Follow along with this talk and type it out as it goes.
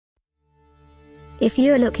If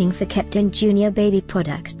you're looking for Keptin-Jr. baby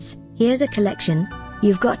products, here's a collection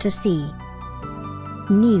you've got to see.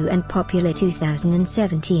 New and popular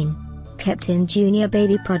 2017 Keptin-Jr.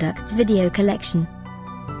 baby products video collection.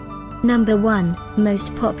 Number 1,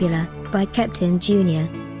 most popular, by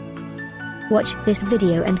Keptin-Jr. Watch this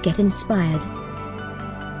video and get inspired.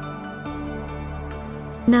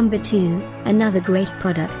 Number 2, another great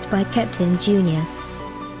product by Keptin-Jr.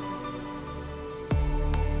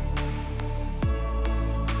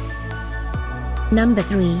 Number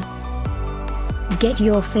 3. Get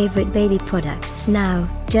your favorite baby products now,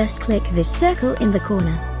 just click this circle in the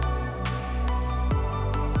corner.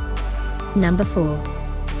 Number 4.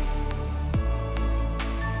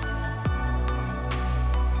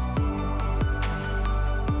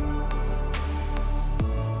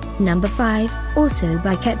 Number 5, also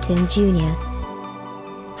by Keptin-Jr.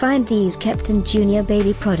 Find these Keptin-Jr.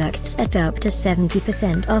 baby products at up to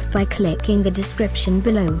 70% off by clicking the description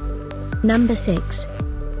below. Number 6.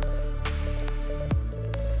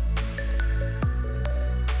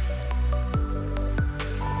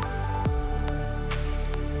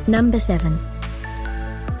 Number 7.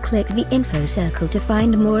 Click the info circle to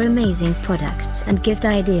find more amazing products and gift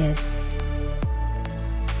ideas.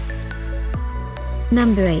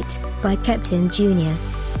 Number 8, by Keptin-Jr.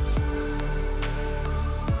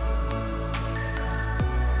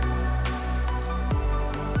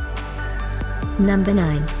 Number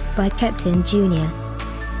 9, by Keptin-Jr.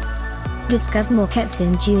 Discover more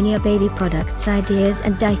Keptin-Jr. baby products ideas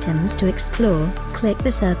and items to explore, click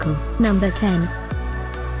the circle. Number 10.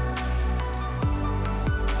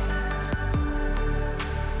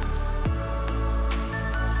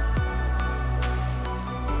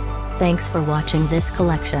 Thanks for watching this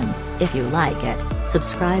collection. If you like it,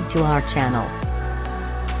 subscribe to our channel.